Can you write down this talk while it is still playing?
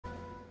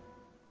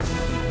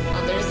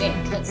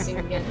cutscene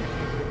again.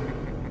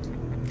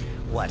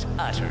 What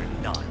utter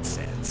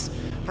nonsense.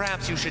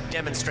 Perhaps you should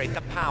demonstrate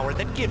the power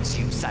that gives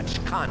you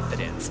such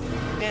confidence.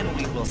 Then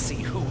we will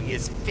see who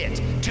is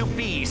fit to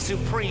be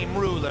supreme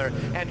ruler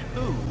and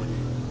who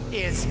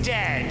is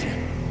dead.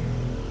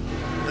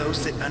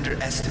 Those that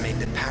underestimate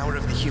the power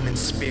of the human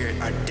spirit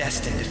are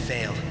destined to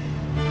fail.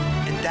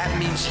 And that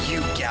means you,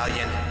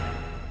 Ghaleon.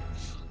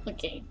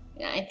 Okay,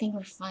 yeah, I think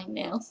we're fine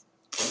now.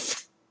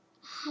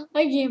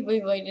 I can't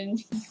believe I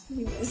didn't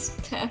do this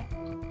path.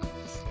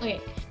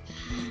 Okay,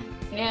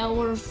 now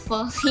we're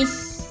fine.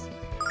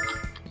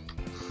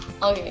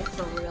 Okay,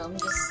 for real, I'm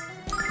just...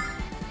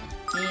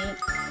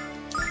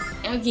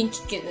 Now we can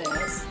kick his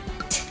ass.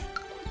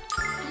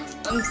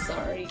 I'm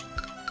sorry.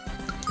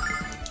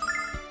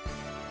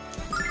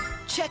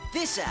 Check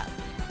this out.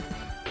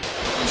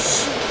 Oh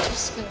shoot,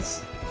 just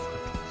cause...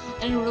 I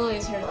didn't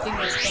realize her thing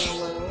was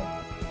kinda low.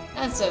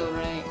 That's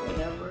alright,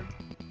 whatever.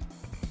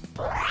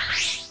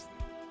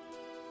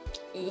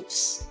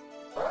 Oops.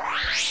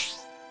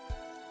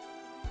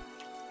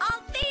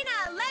 Althena,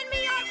 lend me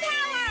your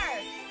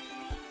power!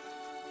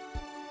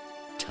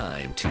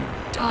 Time to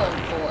die.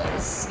 Oh boy,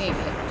 this game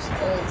is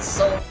old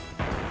so...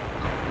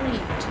 What are you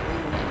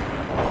doing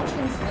now? Which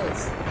one's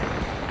this?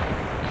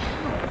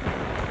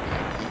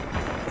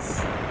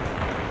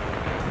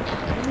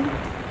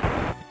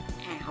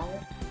 Ow. Ow.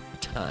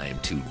 Time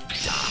to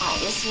die. Oh,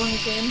 this one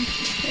again?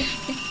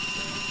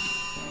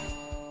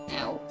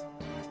 Ow.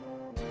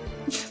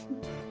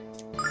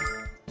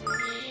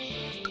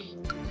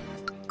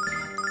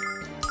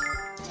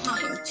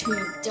 Time to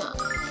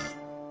die.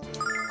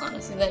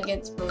 Honestly, that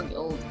gets really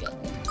old,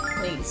 Ghaleon.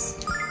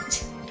 Please.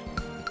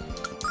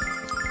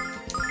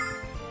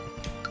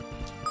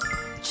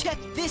 Check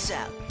this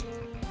out.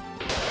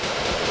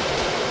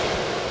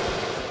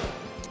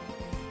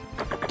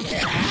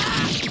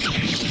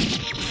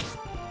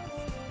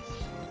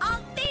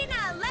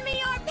 Althena, lend me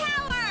your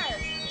power!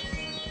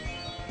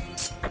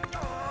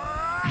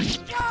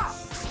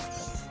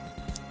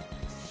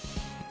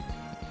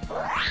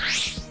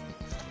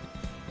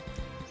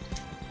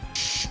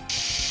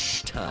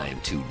 Time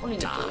to What are you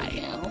die.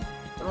 doing now?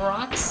 The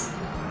rocks?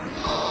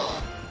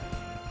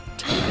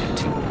 Time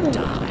to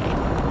die.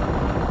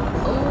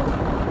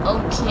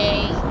 Oh,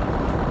 okay.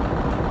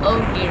 Oh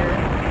dear.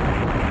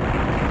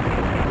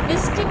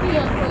 This could be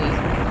ugly.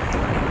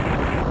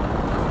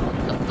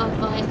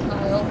 Bye-bye,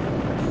 Kyle.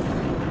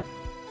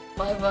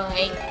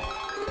 Bye-bye.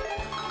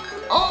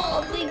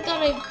 Oh, thank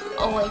God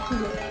Oh, I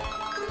couldn't...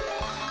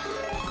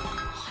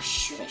 Oh,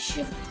 shoot, I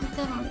should have put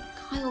that on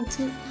Kyle,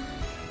 too.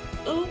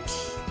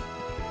 Oops.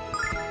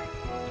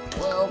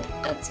 Well,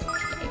 that's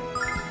okay.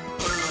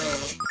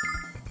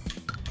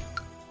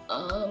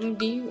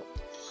 Do you...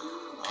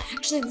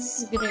 Actually, this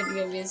is a good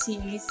idea because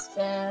he's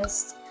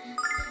fast.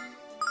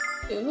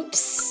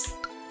 Oops.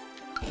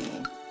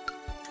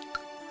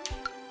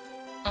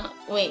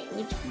 Wait,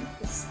 which one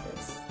is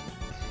this?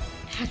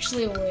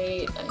 Actually,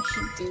 wait, I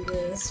should do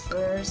this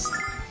first.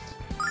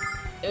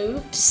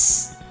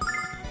 Oops.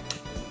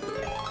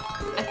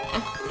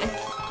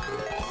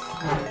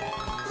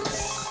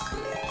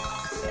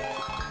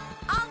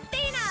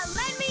 Althena,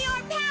 lend me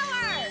your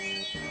power!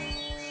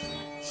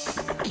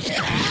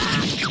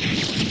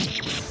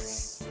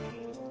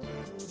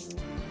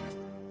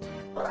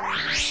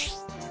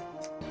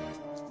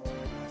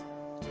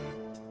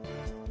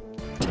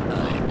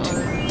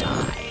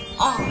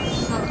 Oh,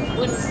 fuck,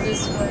 what is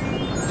this one?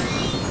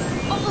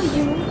 Oh,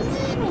 you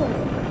little!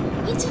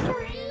 He took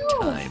her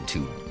health! Time to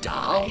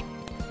die.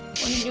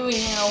 What are you doing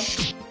now?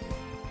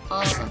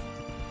 Ow.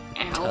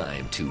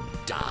 Time to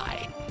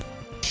die.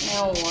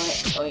 Now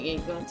what? Oh, you're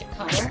going to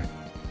Kyle?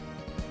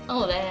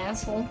 Oh, that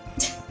asshole.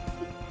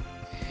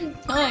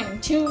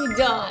 Time to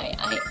die!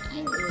 I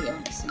really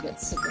honestly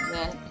get sick of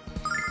that.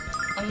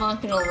 I'm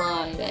not gonna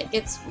lie, that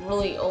gets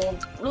really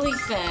old really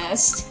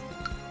fast.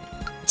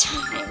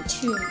 Time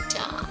to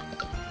die.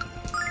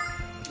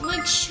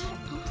 Like, shut up.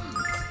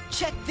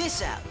 Check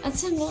this out.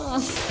 That's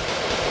enough.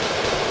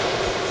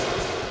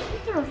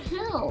 What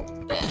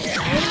the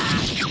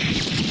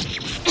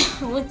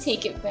hell? We'll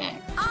take it back.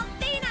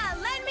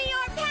 Althena, lend me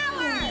your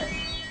power!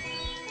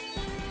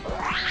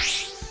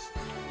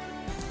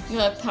 You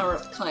gotta power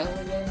up Kyle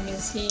again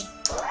because he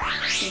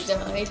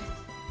died.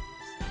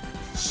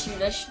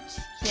 Shoot, I should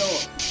heal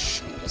him.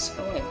 I'm just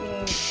going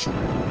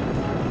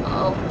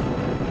oh.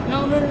 No.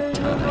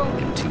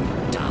 Time to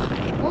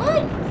die.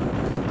 What?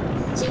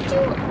 What's he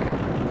doing?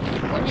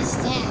 What is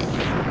that?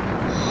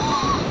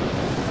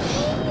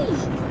 Hey!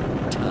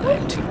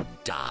 Time to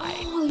die.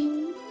 Oh,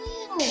 you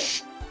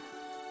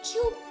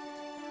little!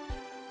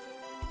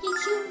 He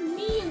killed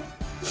me!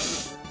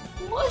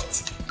 What?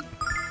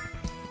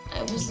 I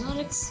was not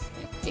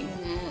expecting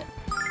that.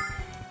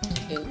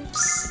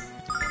 Oops.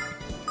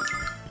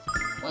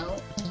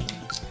 Well.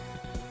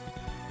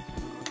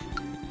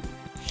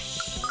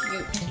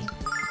 Shoot.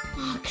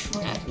 Oh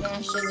crap,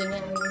 Nash doesn't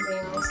have anything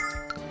else.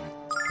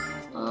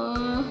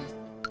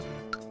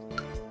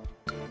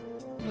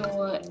 You know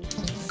what?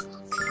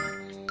 Fuck.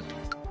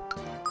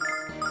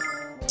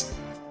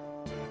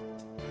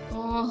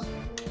 Oh,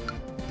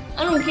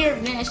 I don't care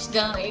if Nash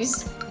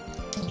dies.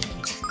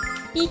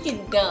 He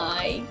can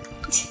die.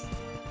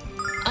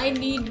 I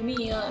need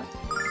me up.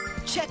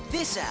 Check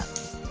this out.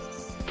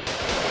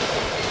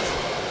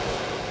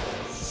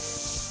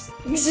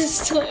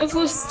 It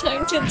was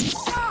time to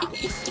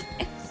die.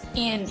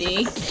 Andy.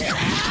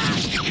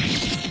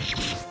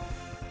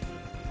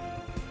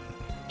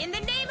 In the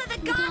name of the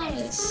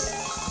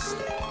goddess.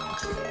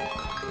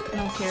 I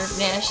don't care if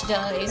Nash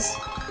dies.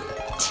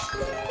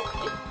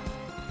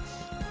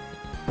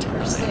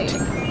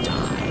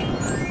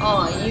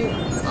 Oh, you.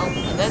 Oh,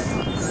 that's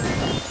not.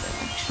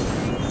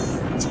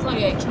 It's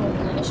probably gonna kill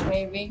Nash,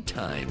 maybe.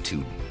 Time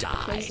to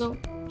die. Please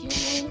don't kill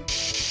me.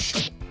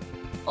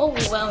 Oh,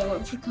 wow, we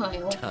went for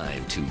Kyle.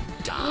 Time to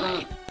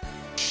die.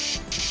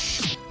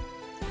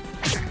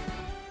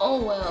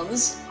 Oh, wow,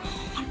 this.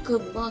 Oh,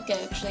 good luck,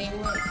 actually. He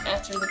went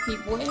after the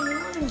people I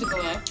didn't want him to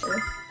go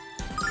after.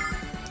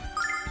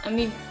 I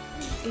mean,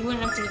 he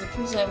went after the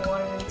person I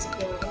wanted him to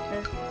go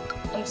after.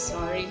 I'm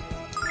sorry.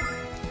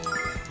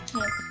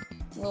 I'm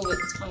a little bit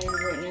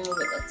tired right now,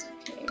 but that's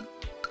okay.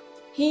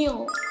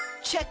 Heal!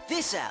 Check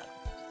this out.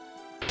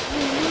 I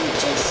know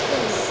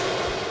Jessica's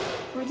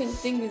freaking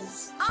thing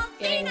is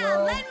getting Althena,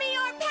 low. lend me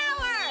your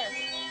power!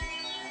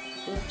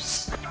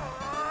 Oops.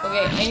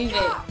 Okay, I need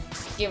to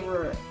give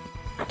her.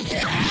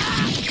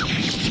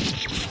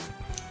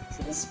 So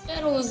this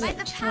battle isn't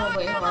the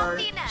terribly power of hard.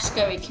 Althena. Just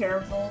gotta be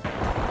careful.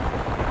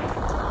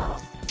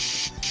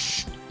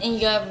 And you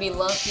gotta be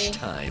lucky.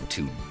 Time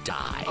to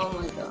die. Oh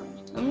my god.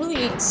 I'm really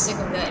getting sick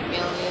of that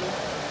Ghaleon.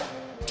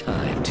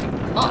 Time to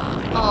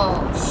die.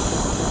 Oh,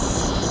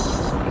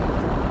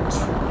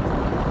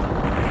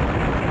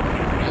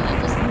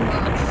 that was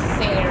not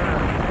fair.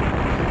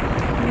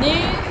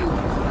 No!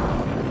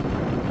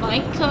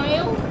 Bye,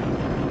 Kyle?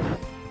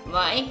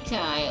 Bye,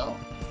 Kyle.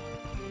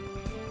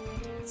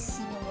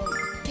 Son of a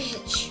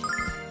bitch.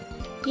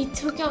 He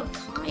took out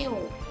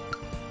Kyle.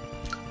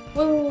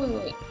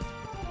 Wait.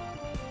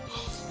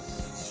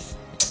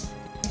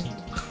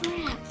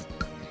 Crap.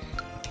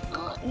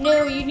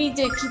 No, you need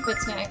to keep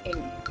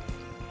attacking.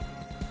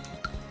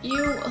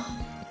 You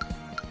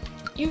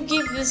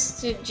give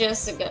this to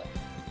Jessica.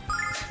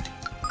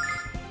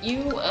 You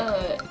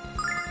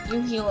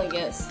heal, I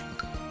guess.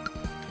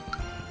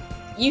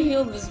 You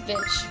heal this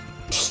bitch.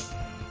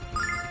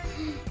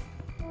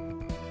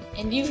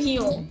 And you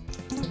heal.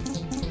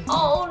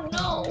 Oh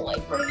no, I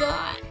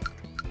forgot.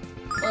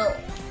 Well,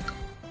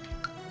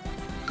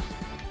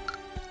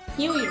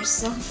 heal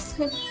yourself.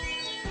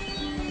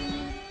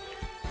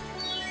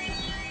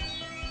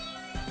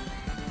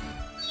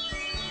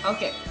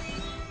 Okay,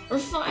 we're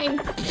fine.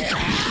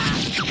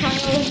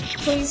 Kyle,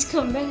 please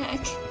come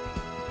back.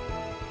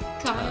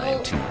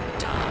 Kyle, Time to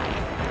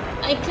die.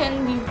 I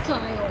can be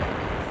Kyle.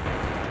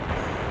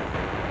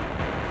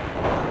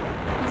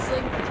 He's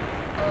like,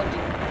 oh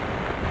dude.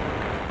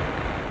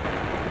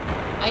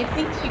 I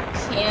think you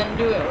can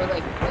do it with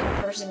like one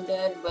person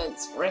dead, but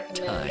it's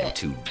recommended Time that.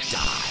 to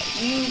die.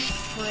 You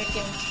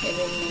freaking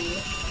kidding me?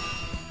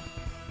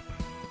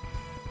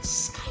 Is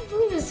this guy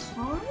really this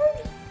hard?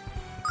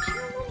 I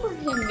don't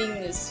remember him being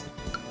this.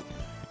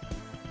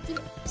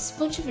 He's a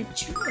bunch of a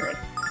jerk.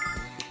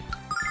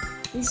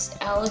 At least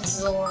Alex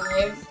is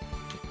alive.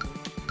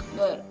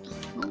 But,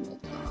 oh my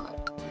god.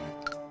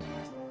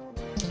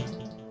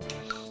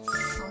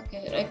 Fuck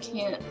it, I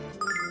can't.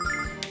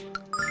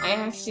 I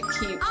have to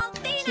keep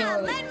Althena,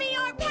 killing. lend me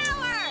your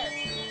power!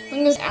 As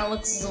long as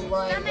Alex is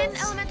alive, Summon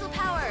that's- elemental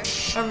power!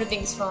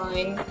 everything's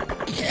fine.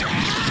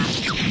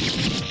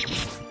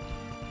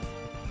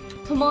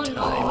 Come on,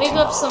 no, wake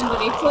up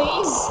somebody,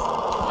 please!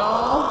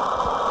 No,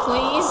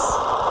 please?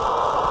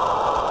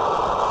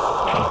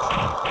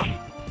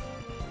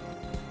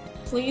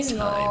 Please,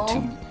 no.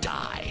 Time to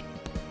die.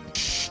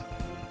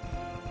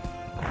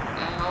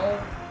 Ow.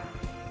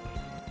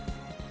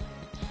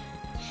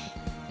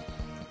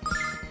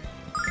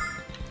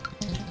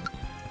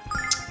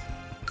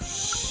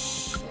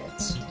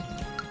 Shit.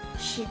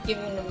 Should give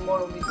him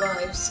more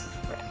revives.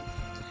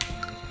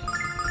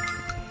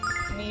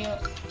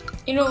 Crap.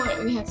 You know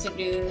what? We have to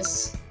do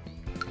this.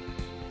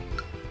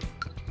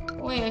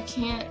 Wait, I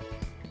can't.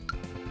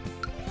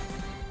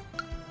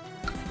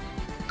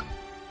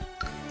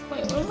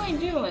 Wait, what am I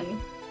doing?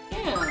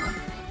 Yeah.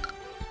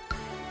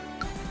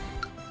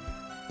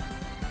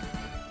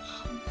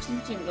 I'm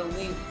tempted to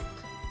leave.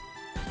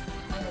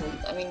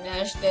 I mean,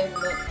 Nash dead,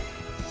 but.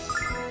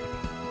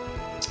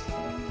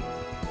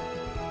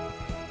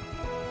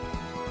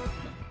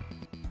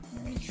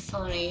 Very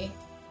funny.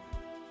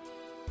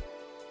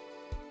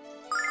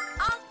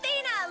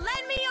 Althena,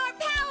 lend me your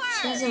power!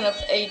 She has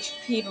enough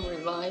HP to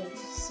revive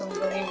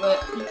somebody, but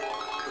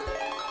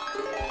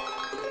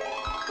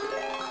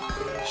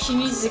she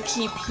needs to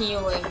keep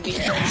healing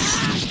because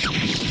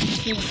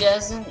if she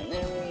doesn't,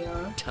 then we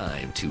are.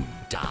 Time to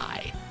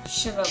die.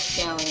 Shut up,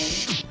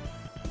 Ghaleon.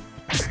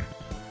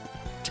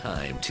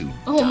 Time to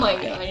Oh die. my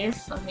god, you're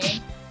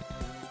funny.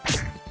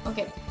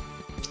 Okay.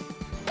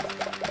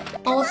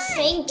 Oh,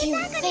 thank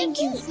you,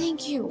 thank you,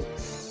 thank you.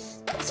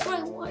 That's what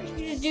I wanted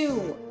you to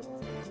do.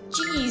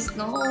 Jeez,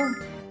 no.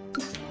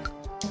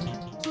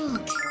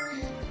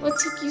 What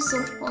took you so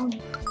long?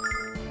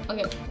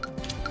 Okay.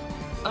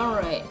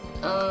 Alright.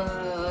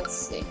 Let's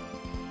see.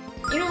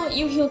 You know what?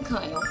 You heal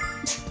Kyle.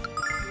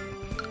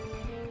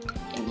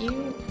 And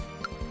you...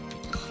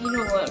 You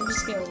know what? I'm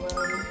just gonna let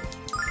him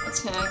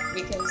attack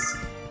because...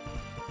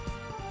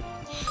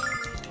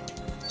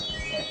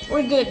 Yeah,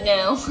 we're good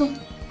now.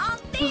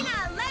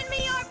 Althena, lend me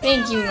your power!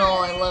 Thank you,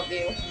 Null. I love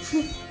you.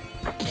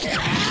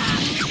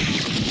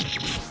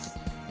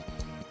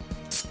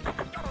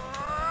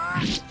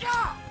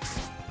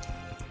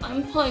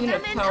 I'm probably gonna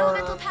Summon power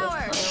elemental up with power.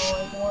 Kyle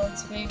like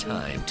once, maybe.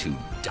 Time to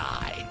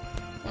die.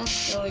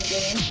 That's really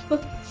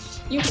good.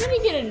 You kind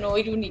of get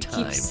annoyed when he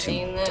Time keeps to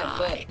saying that, die.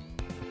 but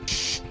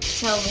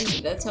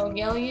that's how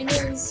Ghaleon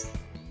is.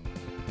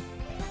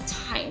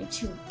 Time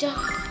to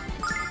die.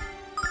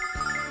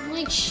 I'm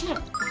like, shut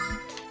up.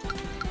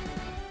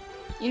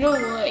 You know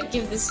what?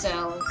 Give this to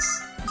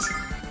Alex.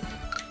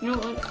 You know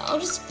what? I'll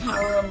just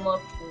power him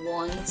up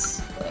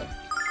once, but...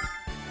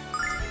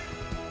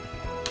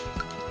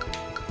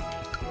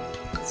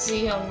 Let's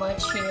see how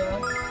much here.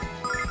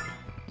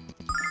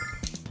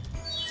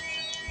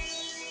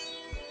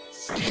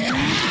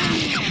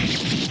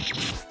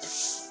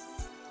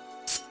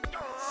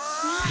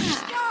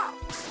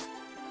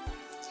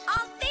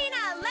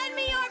 Althena, lend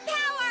me your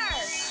power!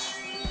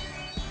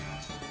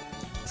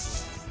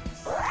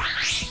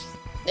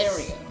 There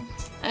we go.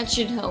 That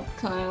should help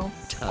Kyle.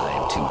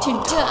 Time to To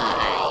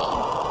die.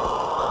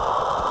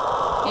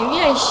 Maybe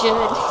I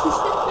should.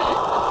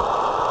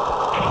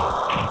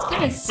 It's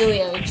kind of silly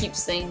how he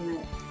keeps saying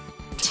that.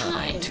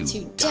 Time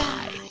to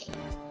die.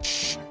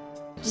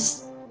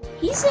 Just,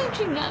 he's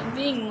actually not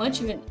being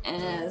much of an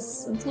ass.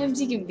 Sometimes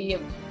he can be a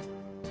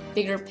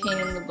bigger pain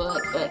in the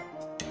butt, but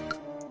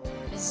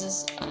it's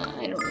just,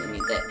 I don't really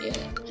need that yet.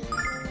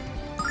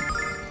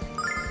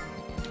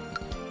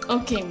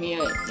 Okay,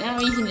 Mia, now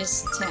you can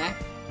just attack.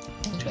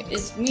 Wait,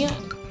 is Mia,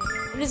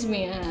 what does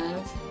Mia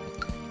have?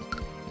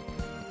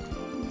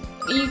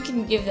 You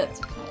can give that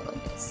to Kyle, I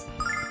guess.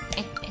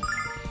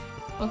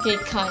 Okay,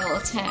 Kyle,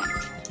 attack.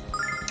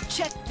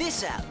 Check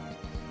this out.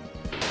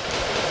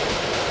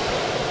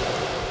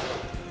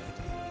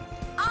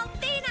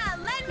 Althena,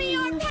 lend me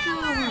your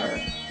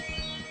power!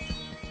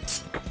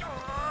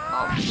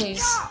 Oh,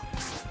 please.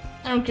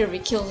 I don't care if he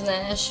kills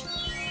Nash.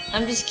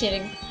 I'm just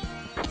kidding.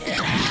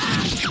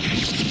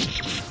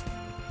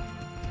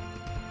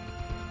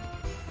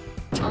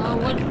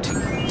 What?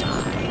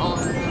 Oh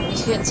no,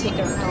 he's gonna take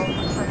our health.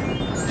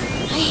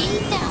 I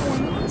hate that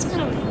one. That one's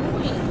kind of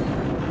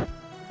annoying.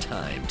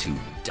 Time to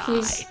die.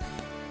 Please.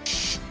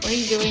 What are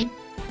you doing?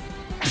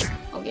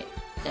 Okay,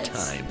 that's...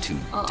 Time to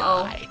Uh-oh.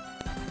 die.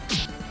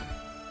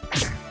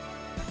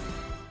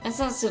 That's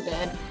not so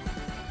bad.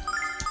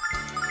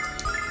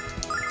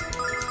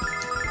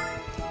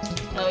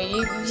 No,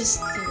 you just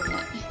do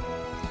that.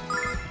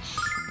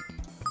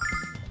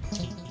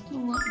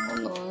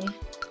 Hold on.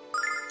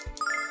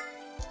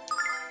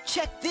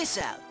 Check this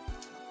out.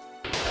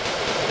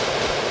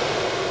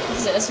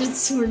 Possessed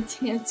sword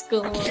dance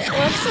galore.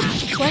 What's the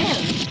plan?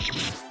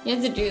 You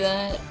have to do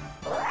that.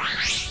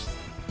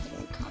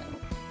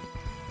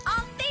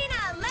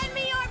 Althena, lend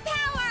me your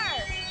power!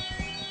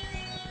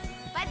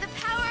 By the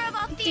power of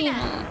Althena!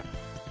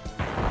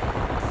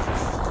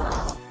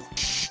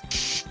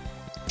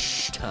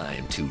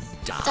 Time to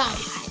die.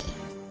 Die.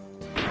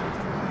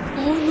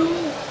 Oh no,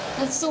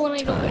 that's the one I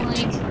don't Time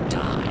like. to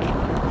die.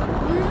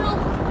 No.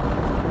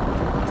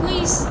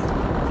 Please.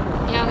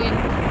 Ghaleon,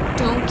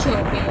 don't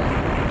kill me.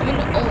 I mean,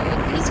 oh,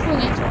 he's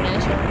going after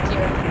Nash over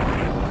here.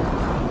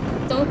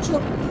 Don't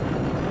kill.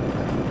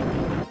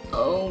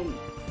 Oh.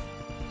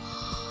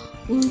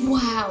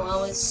 Wow, I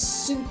was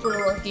super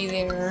lucky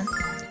there.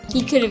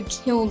 He could have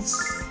killed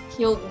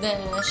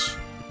Nash.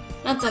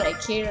 Not that I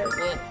care,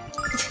 but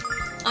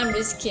I'm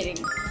just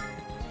kidding.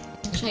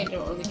 Actually, I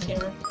don't really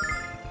care.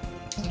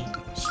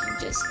 She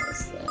just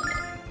has that.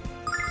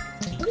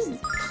 What does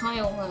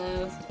Kyle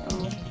have?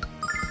 Oh.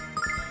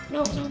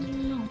 No.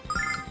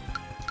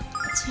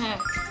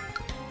 Attack.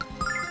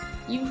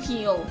 You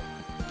heal.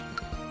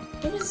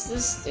 What does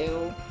this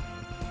do?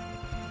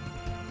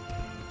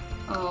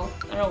 Oh,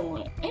 I don't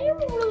want it. I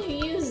don't really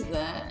use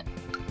that.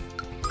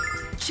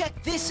 Check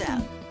this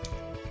out.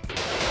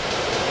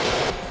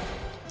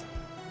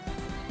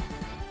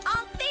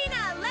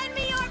 Althena, lend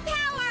me your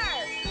power!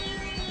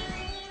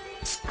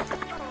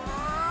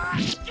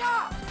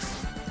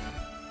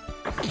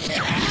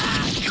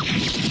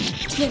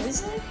 Yeah, this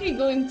is actually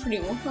going pretty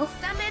well.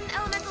 Summon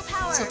elemental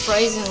power!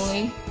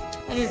 Surprisingly.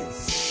 I didn't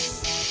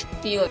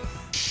feel it.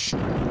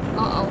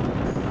 Uh-oh.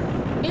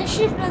 Maybe I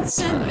should have not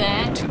said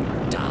that. To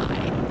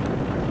die.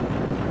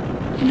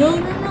 No.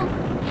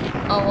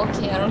 Oh,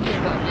 okay, I don't care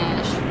about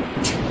Nash.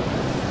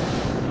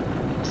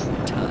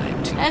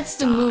 Time to That's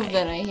the die. move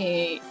that I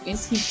hate,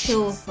 is he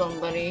kills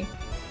somebody.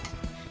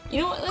 You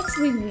know what, let's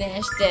leave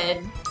Nash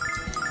dead.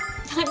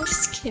 I'm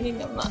just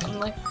kidding, I'm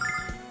like...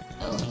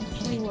 Oh,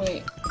 actually,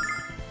 wait.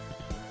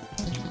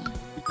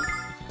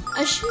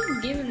 I should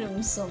have given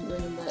him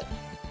something, but...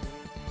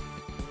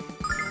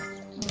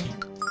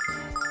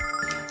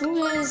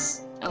 Who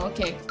has... Oh,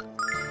 okay.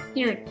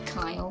 Here,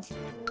 Kyle.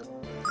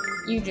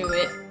 You do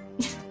it.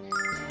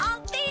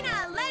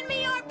 Althena, lend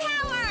me your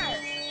power!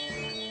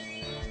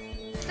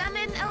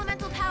 Summon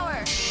elemental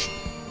power.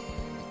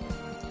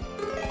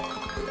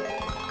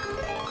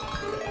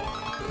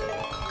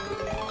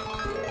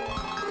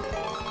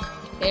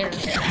 There.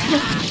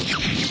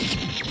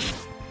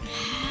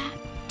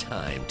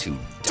 Time to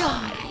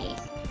Die.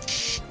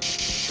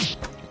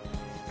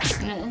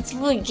 It's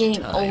really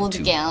getting old,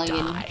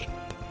 Ghaleon.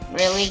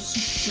 Really? You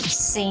keep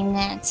saying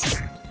that?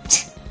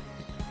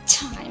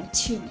 Time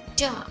to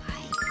die.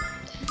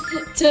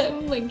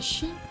 I'm like,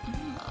 shut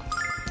up.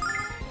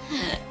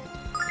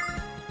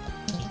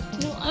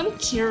 No, I'm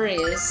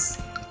curious.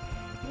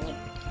 What?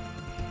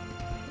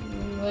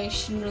 I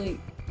shouldn't really.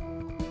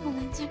 Oh,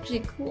 that's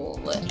actually cool,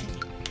 but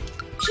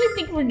I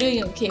think we're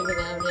doing okay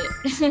without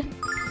it.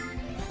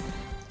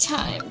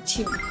 Time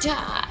to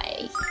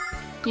die.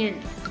 Here,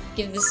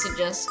 give this to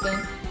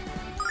Jessica.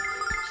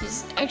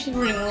 She's actually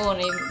running low on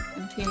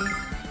MP.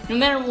 No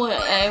matter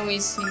what, I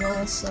always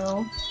heal,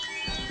 so.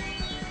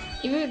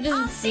 Even if it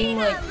doesn't seem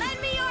like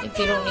if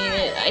they don't need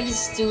it, I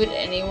just do it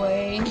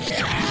anyway.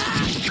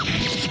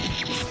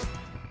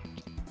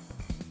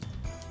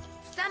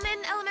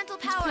 Summon elemental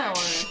power.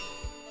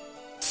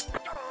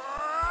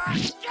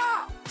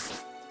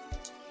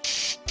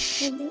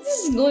 I think this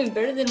is going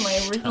better than my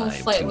original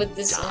fight with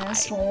this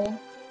asshole.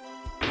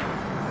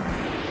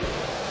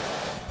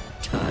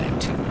 Time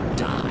to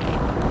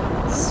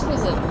die. This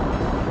was a...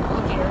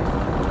 Oh dear.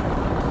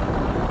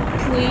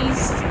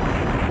 Please,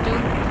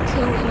 don't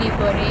kill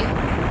anybody.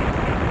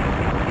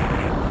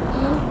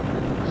 Huh?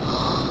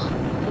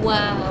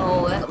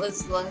 Wow, that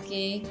was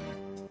lucky.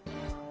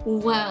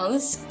 Wow,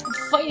 this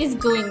fight is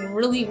going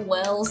really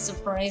well,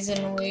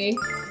 surprisingly.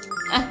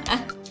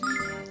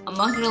 I'm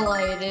not gonna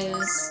lie, it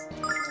is.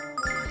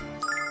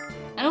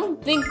 I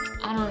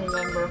don't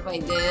remember if I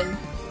did.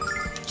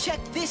 Check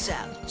this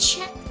out.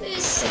 Check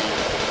this out.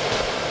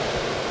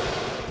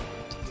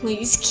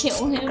 Please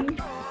kill him.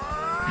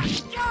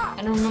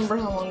 I don't remember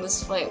how long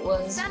this fight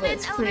was, but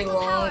it's pretty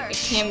long. It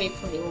can be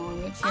pretty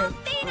long if you're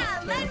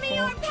Althena, lend me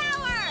your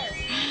power.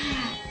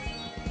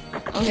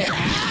 Okay,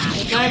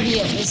 I gotta be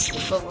at least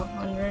above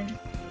 100.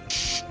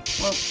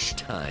 Well,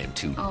 Time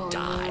to oh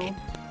die. no.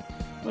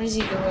 What is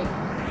he doing?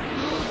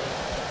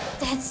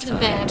 That's the Time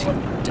bad to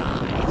one.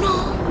 die. No!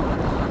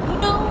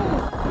 No!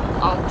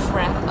 Oh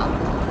crap.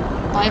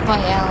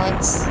 Bye-bye,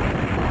 Alex.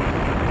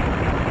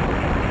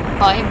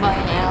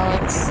 Bye-bye,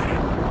 Alex.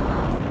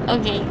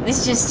 Okay,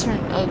 this just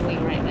turned ugly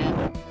right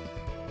now.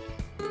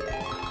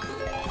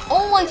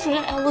 Oh, I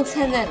forgot Alex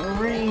had that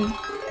ring.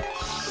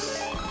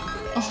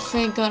 Oh,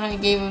 thank God I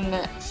gave him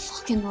that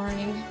fucking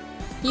ring.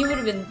 He would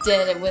have been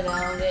dead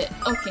without it.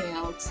 Okay,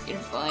 Alex, you're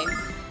fine.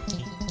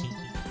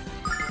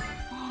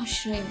 Oh,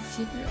 should I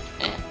figure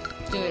it?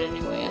 Do it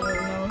anyway, I don't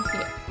know if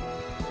you...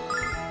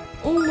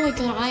 Oh my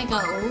God, I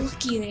got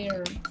lucky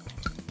there.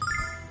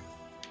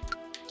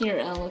 Here,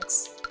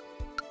 Alex.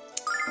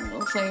 I don't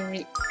know if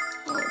I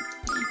oh.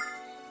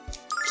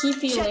 Keep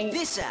healing. Check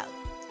this out.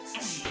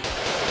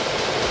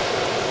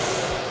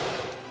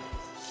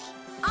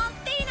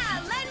 Althena,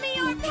 lend me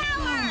your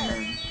power.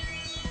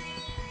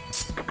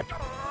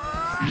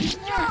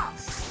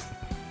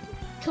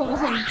 Come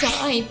on,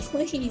 die,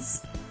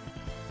 please.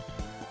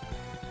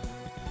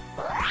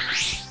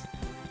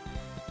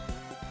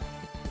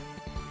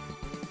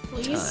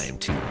 Please? Time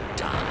to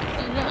die.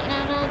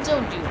 No,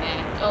 don't do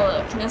that. Oh,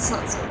 look, that's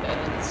not so bad.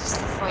 It's just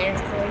a fire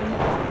thing.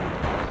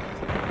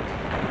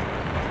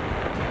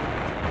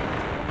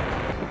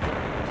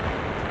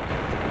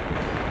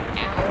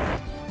 Ow.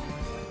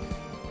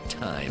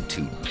 Time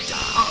to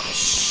die. Oh,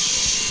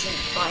 shit.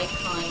 Bye,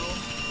 Kyle.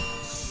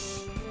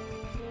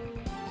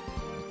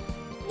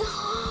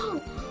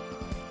 No!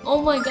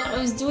 Oh my God, I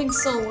was doing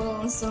so well,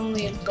 and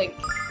suddenly it's like...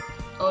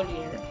 Oh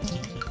dear.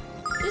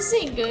 This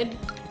ain't good.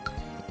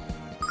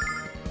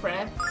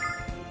 Crap.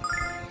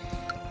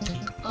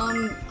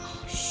 Oh,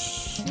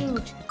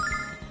 shoot.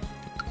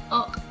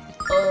 Oh.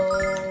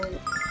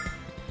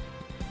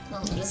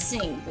 Oh, this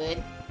ain't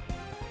good.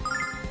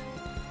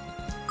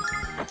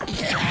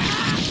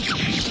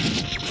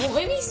 Well,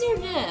 maybe he's near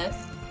death.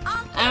 I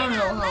don't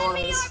know how long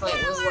this fight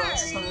was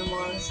last time,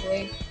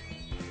 honestly.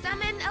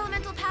 Summon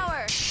elemental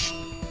power.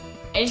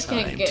 I just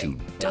gotta go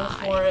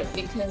for it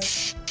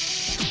because...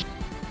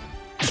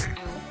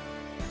 Ow.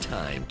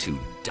 Time to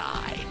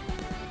die.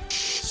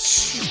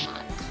 Shit,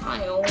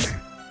 Kyle. I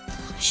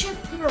should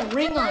put a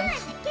ring on.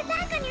 Get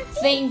back on your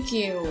feet. Thank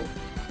you.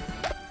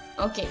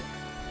 Okay,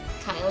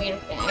 Kyle, you're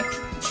back.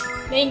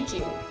 Thank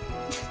you.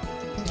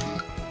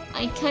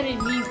 I kinda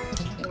need.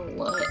 You know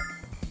what?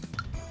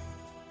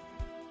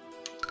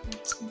 I'm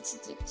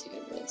tempted to do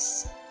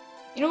this.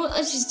 You know what?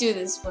 Let's just do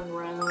this one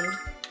round.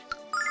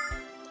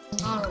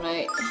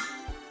 Alright.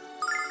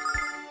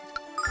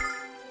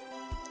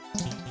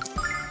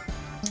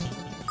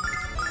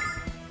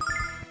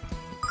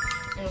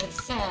 And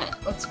with that,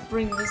 let's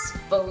bring this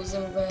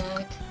bozo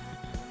back.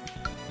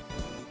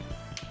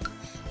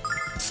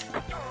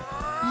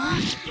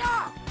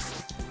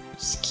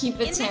 Just keep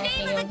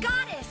attacking him.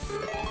 Goddess.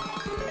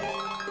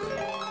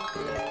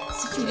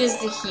 if he does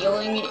the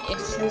healing, it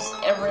heals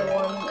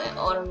everyone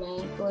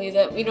automatically,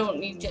 that we don't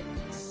need to...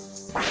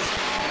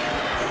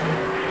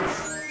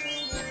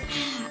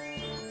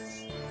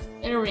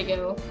 There we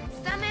go.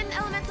 Summon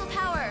elemental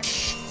power.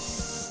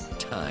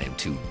 Time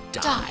to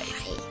die.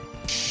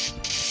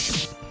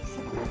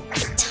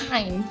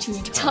 Time to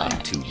Time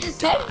die. to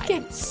That die.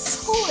 gets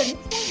so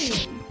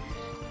annoying.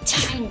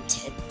 Time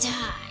to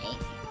die.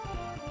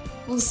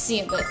 We'll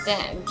see about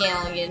that,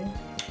 Ghaleon.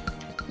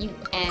 You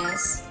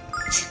ass.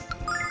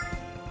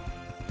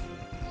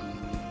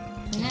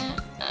 Nah,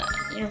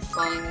 you're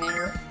fine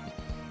there.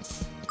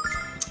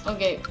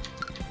 Okay,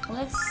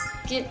 let's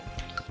get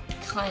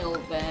Kyle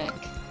back.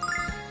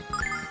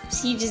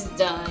 He just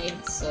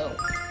died, so...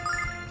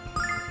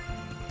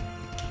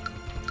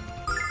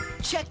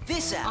 Check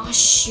this out. Oh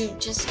shoot,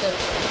 Jessica's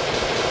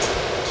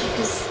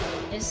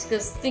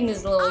thing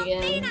is low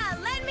again. Athena,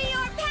 lend me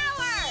your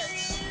power.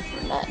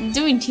 We're not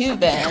doing too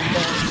bad,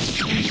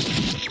 though.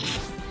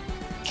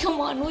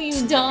 Come on, will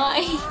you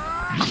die?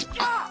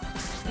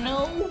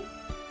 No?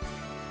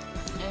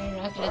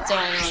 You're not gonna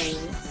die, are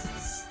you?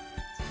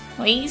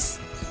 Please?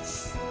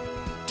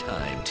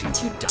 Time to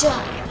die.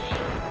 Die.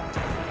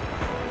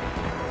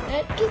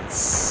 That gets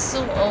so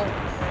old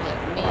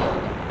at me. I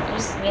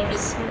just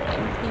noticed her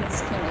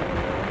everything's kind of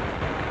low.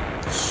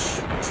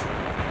 Shoot.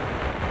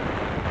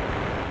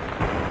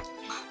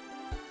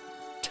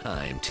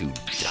 Time to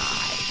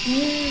die.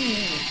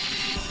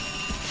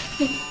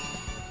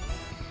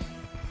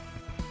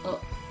 Oh,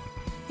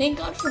 thank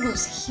God for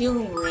those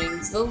healing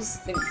rings. Those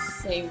things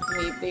saved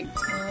me big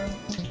time.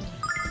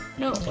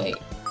 No, wait.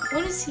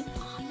 What is he?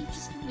 Oh, you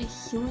just have a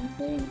healing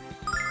thing?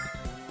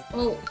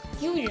 Oh,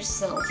 heal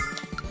yourself.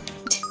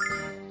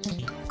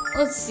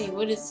 Let's see,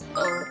 what is...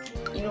 Oh,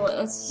 you know what?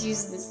 Let's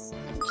use this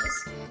and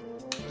just...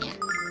 Yeah.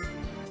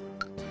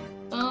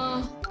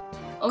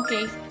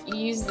 Okay. You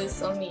use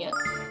this on me.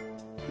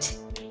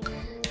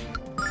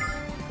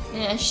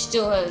 Yeah, she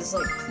still has,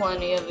 like,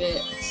 plenty of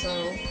it, so...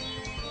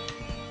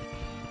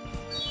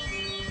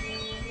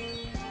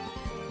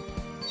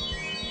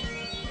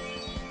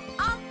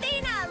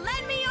 Athena,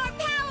 lend me your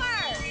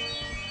power.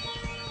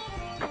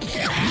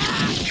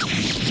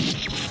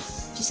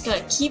 Just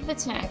gotta keep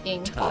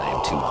attacking.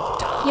 Time to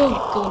die. He'll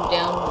go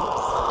down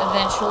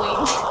eventually.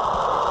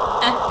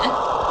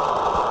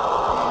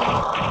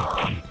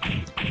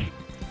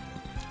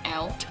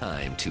 Ow.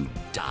 Time to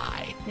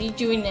die. What are you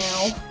doing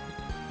now?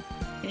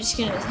 You're just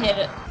gonna hit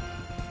it.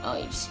 Oh,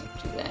 you just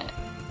have to do that.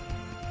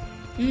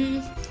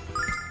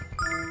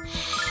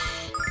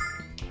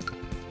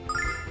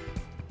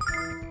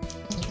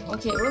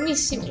 Okay, let me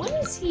see. What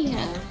does he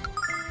have?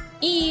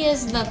 He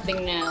has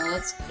nothing now.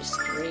 That's just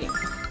great.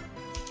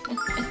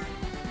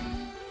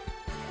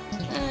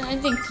 I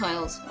think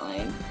Kyle's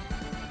fine.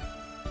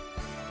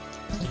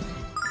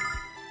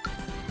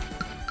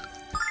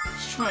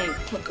 Just trying to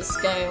put this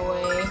guy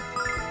away.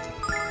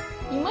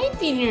 He might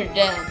be near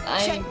death.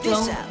 I Check don't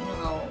this out.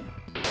 know.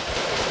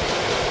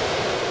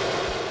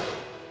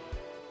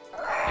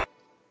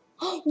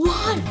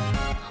 What?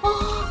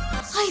 Oh,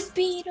 I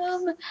beat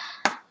him.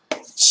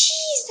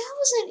 Jeez, that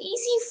was an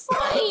easy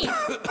fight.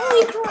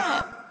 Holy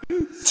crap.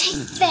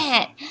 Take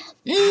that.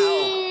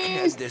 How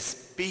can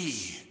this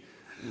be?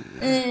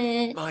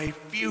 My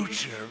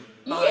future,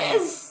 my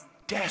Yes.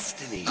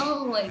 destiny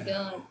Oh my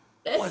god.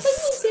 That was thing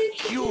was actually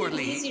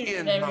securely easier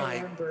in than I my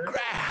remember.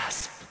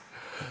 grasp.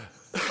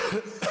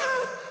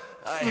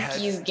 I had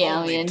you, only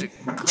Ghaleon. to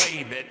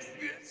claim it,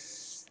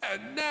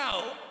 and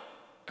now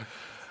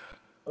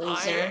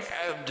Loser. I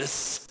am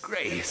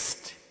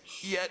disgraced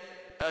yet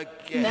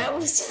again. That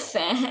was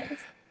fast.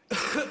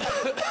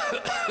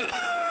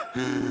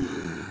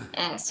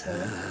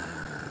 Asshole.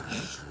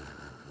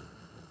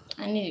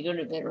 I need to go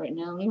to bed right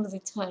now. I'm really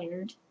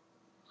tired.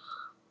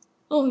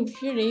 Oh,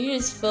 pretty. You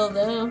just fell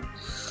down.